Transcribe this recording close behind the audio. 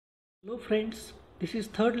Hello friends, this is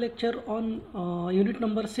third lecture on unit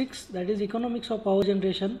number 6, that is economics of power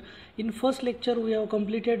generation. In first lecture we have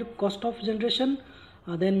completed cost of generation,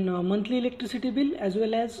 then monthly electricity bill as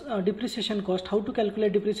well as depreciation cost, how to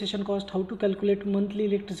calculate depreciation cost, how to calculate monthly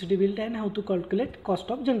electricity bill and how to calculate cost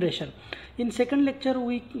of generation. In second lecture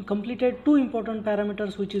we completed two important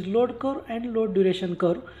parameters, which is load curve and load duration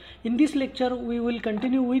curve. In this lecture we will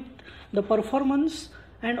continue with the performance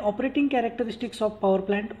and operating characteristics of power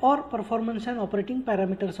plant or performance and operating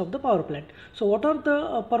parameters of the power plant. So what are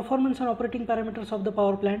the performance and operating parameters of the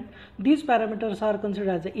power plant? These parameters are considered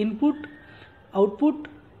as the input, output,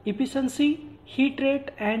 efficiency, heat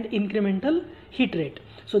rate and incremental heat rate.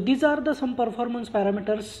 So these are the some performance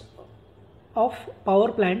parameters of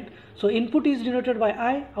power plant. So input is denoted by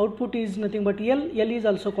I, output is nothing but L is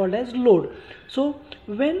also called as load. So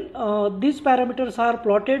when these parameters are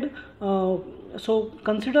plotted, so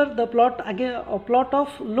consider the plot again, a plot of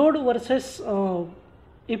load versus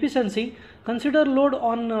efficiency. Consider load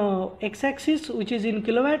on x-axis, which is in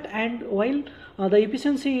kilowatt, and while the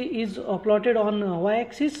efficiency is plotted on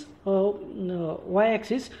y-axis.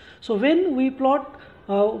 So when we plot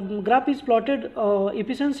graph is plotted,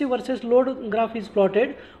 efficiency versus load graph is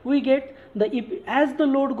plotted, we get as the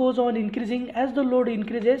load goes on increasing, as the load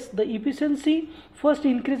increases, the efficiency first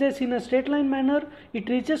increases in a straight line manner, it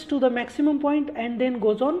reaches to the maximum point and then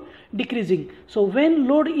goes on decreasing. So when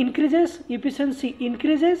load increases, efficiency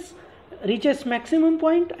increases, reaches maximum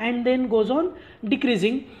point and then goes on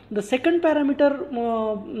decreasing. The second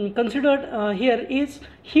parameter considered here is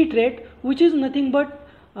heat rate, which is nothing but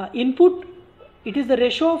input. It is the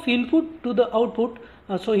ratio of input to the output.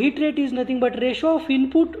 So heat rate is nothing but ratio of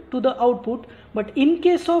input to the output, but in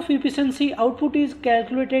case of efficiency, output is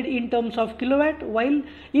calculated in terms of kilowatt, while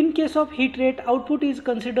in case of heat rate, output is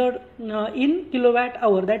considered in kilowatt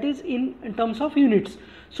hour, that is in terms of units.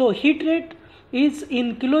 So heat rate is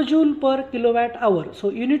in kilojoule per kilowatt hour. So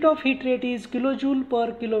unit of heat rate is kilojoule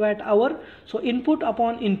per kilowatt hour. So input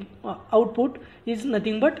upon output is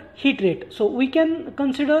nothing but heat rate. So we can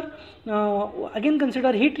consider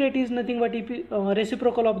consider heat rate is nothing but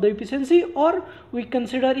reciprocal of the efficiency, or we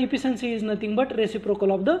consider efficiency is nothing but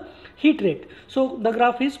reciprocal of the heat rate. So the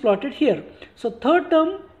graph is plotted here. So third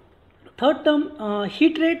term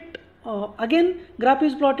heat rate. Again graph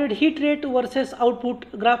is plotted, heat rate versus output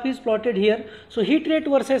graph is plotted here. So heat rate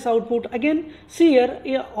versus output, again see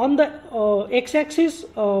here on the x-axis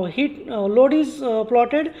load is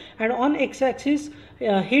plotted, and on x-axis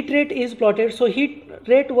heat rate is plotted. So heat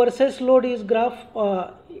rate versus load is graph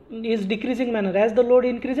is decreasing manner. As the load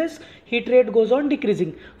increases, heat rate goes on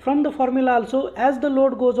decreasing. From the formula also, as the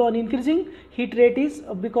load goes on increasing, heat rate is,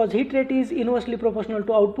 because heat rate is inversely proportional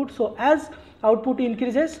to output, so as output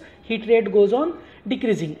increases, heat rate goes on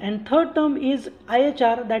decreasing. And third term is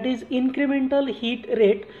IHR, that is incremental heat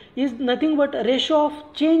rate, is nothing but ratio of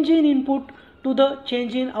change in input to the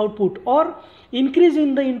change in output, or increase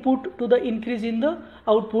in the input to the increase in the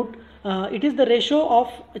output. It is the ratio of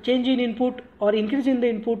change in input or increase in the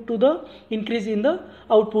input to the increase in the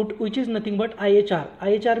output, which is nothing but IHR.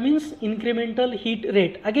 IHR means incremental heat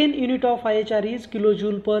rate. Again unit of IHR is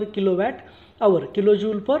kilojoule per kilowatt hour,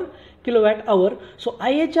 kilojoule per kilowatt hour. So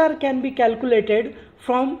IHR can be calculated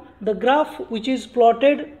from the graph which is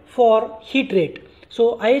plotted for heat rate.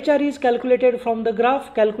 So IHR is calculated from the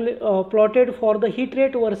graph plotted for the heat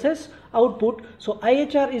rate versus output. So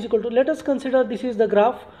IHR is equal to, let us consider this is the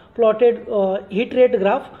graph plotted heat rate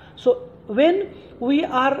graph. So when we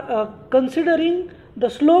are considering the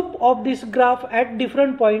slope of this graph at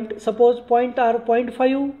different point, suppose point are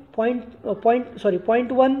 0.5, 0.1,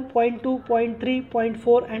 0.2, 0.3,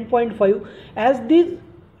 0.4 and 0.5. As these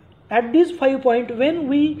at this 5 point, when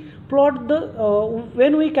we plot the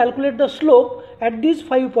when we calculate the slope at these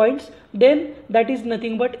 5 points, then that is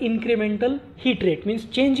nothing but incremental heat rate, means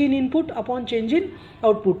change in input upon change in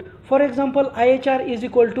output. For example, IHR is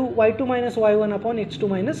equal to y2 minus y1 upon x2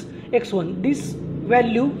 minus x1. This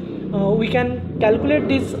value we can calculate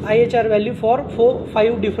this IHR value for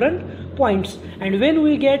 5 different points, and when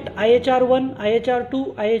we get IHR1,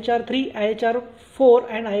 IHR2, IHR3, IHR4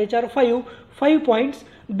 and IHR5, 5 points,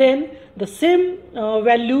 then the same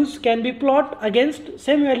values can be plot against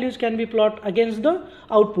the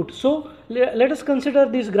output. So let us consider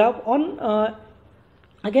this graph on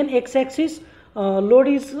again x-axis load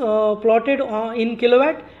is plotted in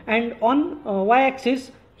kilowatt, and on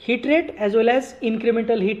y-axis heat rate as well as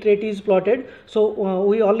incremental heat rate is plotted. So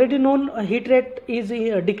we already known heat rate is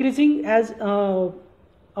decreasing as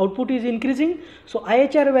output is increasing. So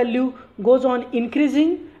IHR value goes on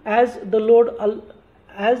increasing as the load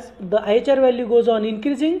as the IHR value goes on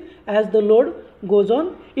increasing as the load goes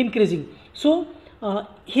on increasing. So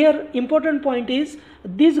here important point is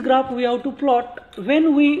this graph we have to plot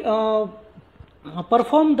when we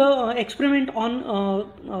perform the experiment on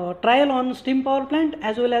trial on steam power plant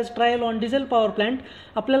as well as trial on diesel power plant.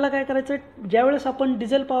 आपल्याला काय करायचं आहे, ज्यावेळेस आपण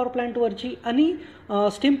diesel power प्लांटवरची आणि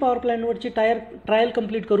steam power प्लांटवरची trial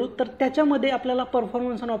complete करू तर त्याच्यामध्ये आपल्याला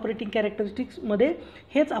परफॉर्मन्स आणि ऑपरेटिंग कॅरेक्टरिस्टिक्समध्ये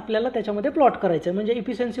हेच आपल्याला त्याच्यामध्ये प्लॉट करायचं आहे. म्हणजे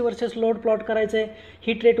इफिशियन्सी वर्सेस लोड प्लॉट करायचं आहे,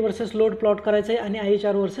 heat rate versus load plot करायचं आहे आणि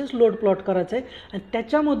IHR वर्सेस लोड प्लॉट करायचं आहे. आणि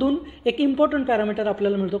त्याच्यामधून एक इम्पॉर्टंट पॅरामीटर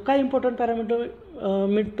आपल्याला मिळतो. काय इम्पॉर्टंट पॅरामीटर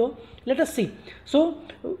मिळतो? Let us C. So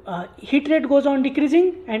heat rate goes on decreasing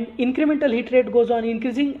and incremental heat rate goes on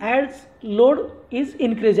increasing as load is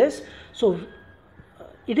increases. So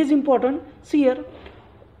it is important. See here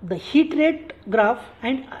the heat rate graph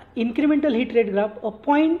and incremental heat rate graph, a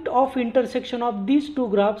point of intersection of these two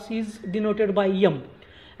graphs is denoted by M,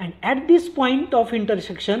 and at this point of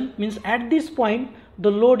intersection means at this point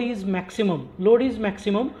the load is maximum,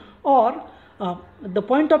 or the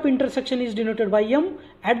point of intersection is denoted by M.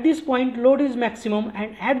 At this point load is maximum,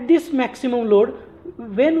 and at this maximum load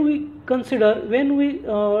when we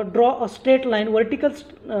draw a straight line, vertical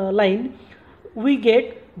line, we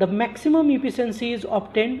get the maximum efficiency is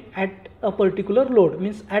obtained at a particular load.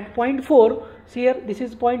 Means at point 4, see here this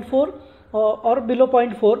is point 4 or below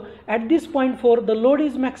point 4. At this point 4 the load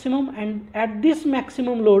is maximum, and at this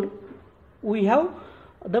maximum load we have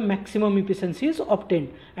the maximum efficiency is obtained,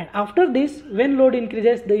 and after this when load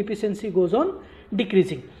increases the efficiency goes on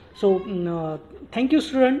decreasing. So thank you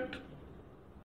student.